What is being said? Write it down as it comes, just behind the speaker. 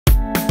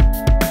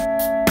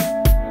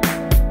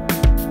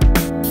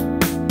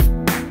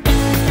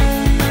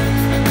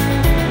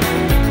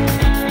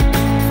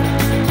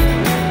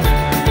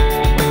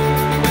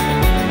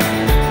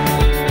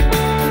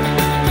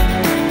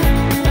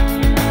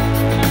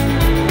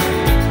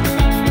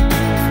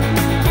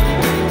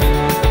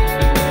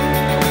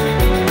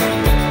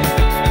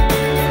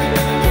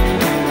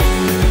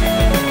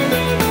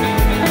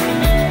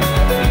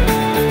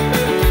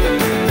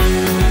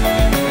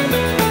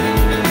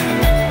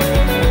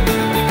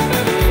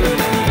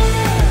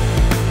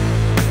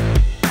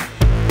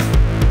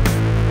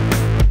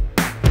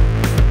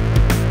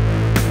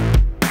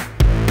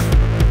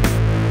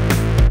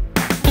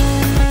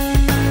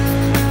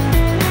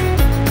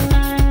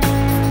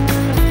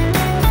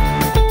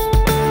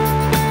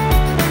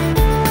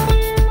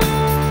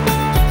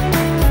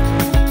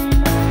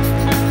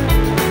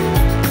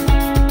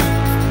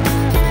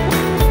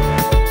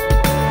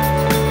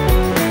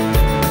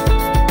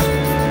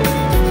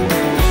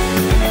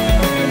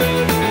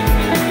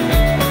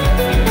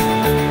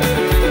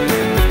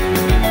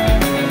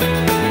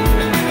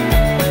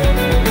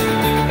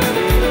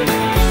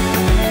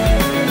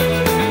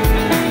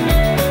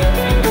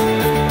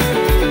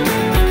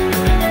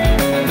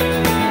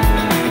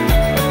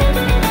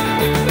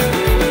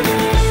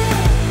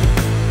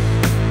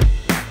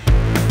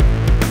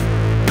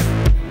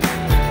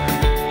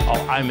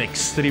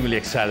extremely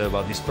excited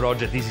about this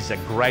project. This is a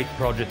great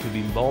project to be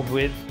involved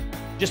with.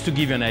 Just to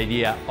give you an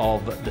idea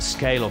of the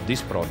scale of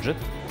this project,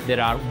 there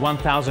are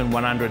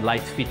 1,100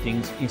 light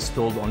fittings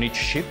installed on each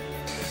ship.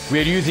 We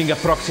are using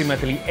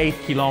approximately 8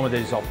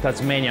 kilometers of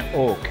Tasmanian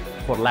oak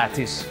for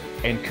lattice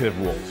and curved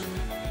walls.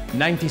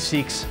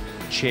 96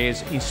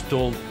 chairs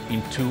installed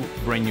in 2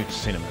 brand new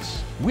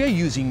cinemas. We are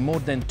using more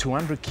than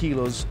 200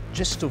 kilos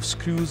just of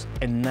screws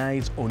and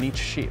nails on each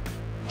ship.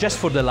 Just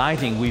for the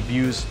lighting, we've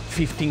used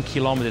 15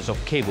 kilometers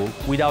of cable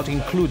without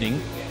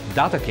including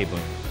data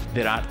cabling.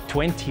 There are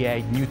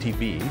 28 new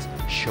TVs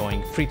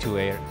showing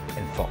free-to-air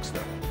and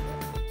Foxtel.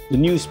 The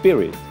new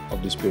spirit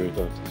of the Spirit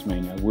of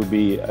Tasmania will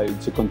be,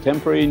 it's a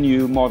contemporary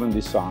new modern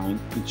design.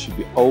 It should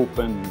be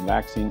open,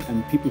 relaxing,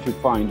 and people should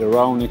find their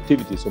own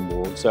activities on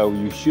board. So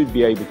you should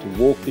be able to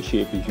walk the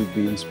ship, you should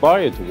be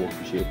inspired to walk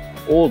the ship,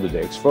 all the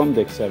decks, from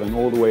deck 7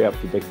 all the way up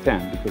to deck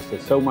 10, because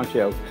there's so much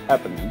else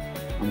happening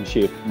on the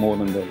ship more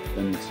than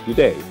it's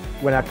today.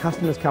 When our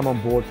customers come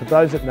on board, for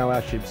those that know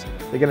our ships,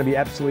 they're going to be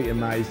absolutely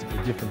amazed at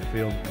the different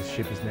feel the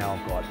ship has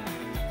now got.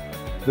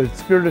 The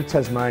Spirit of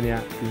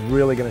Tasmania is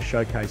really going to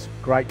showcase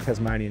great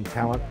Tasmanian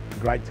talent,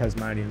 great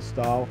Tasmanian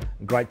style,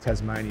 and great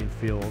Tasmanian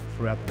feel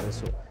throughout the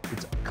vessel.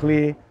 It's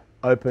clear,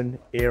 open,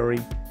 airy,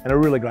 and a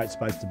really great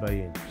space to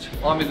be in.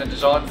 I'm in the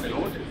design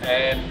field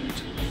and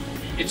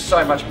it's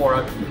so much more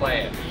open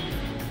plan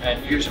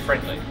and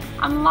user-friendly.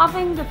 I'm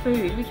loving the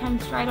food. We came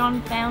straight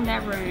on, found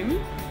our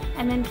room,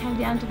 and then came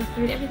down to the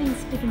food. Everything's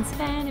spick and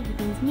span,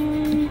 everything's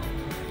new.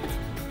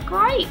 It's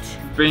great.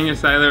 Being a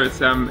sailor,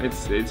 it's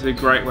a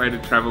great way to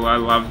travel. I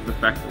love the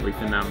fact that we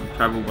can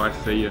travel by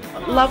sea.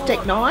 Love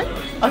deck 9.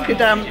 I could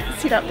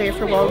sit up there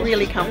for a while,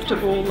 really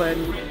comfortable,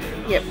 and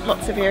yep,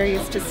 lots of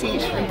areas to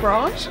sit and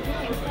bright.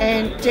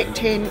 And deck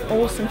 10,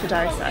 awesome for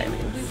day sailing.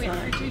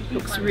 So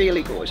looks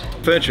really good.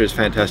 Furniture is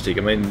fantastic.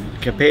 I mean,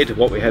 compared to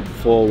what we had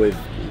before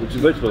which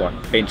is virtually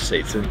like bench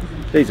seats, and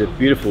these are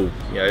beautiful,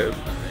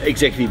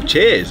 executive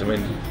chairs. I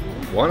mean,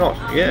 why not?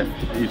 Yeah.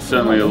 It's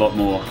certainly a lot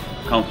more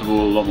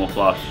comfortable, a lot more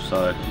plush,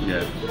 so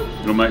yeah,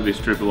 it'll make this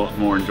trip a lot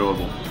more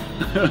enjoyable.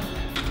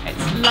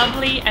 It's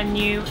lovely and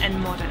new and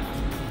modern.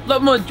 A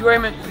lot more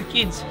enjoyment for the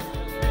kids.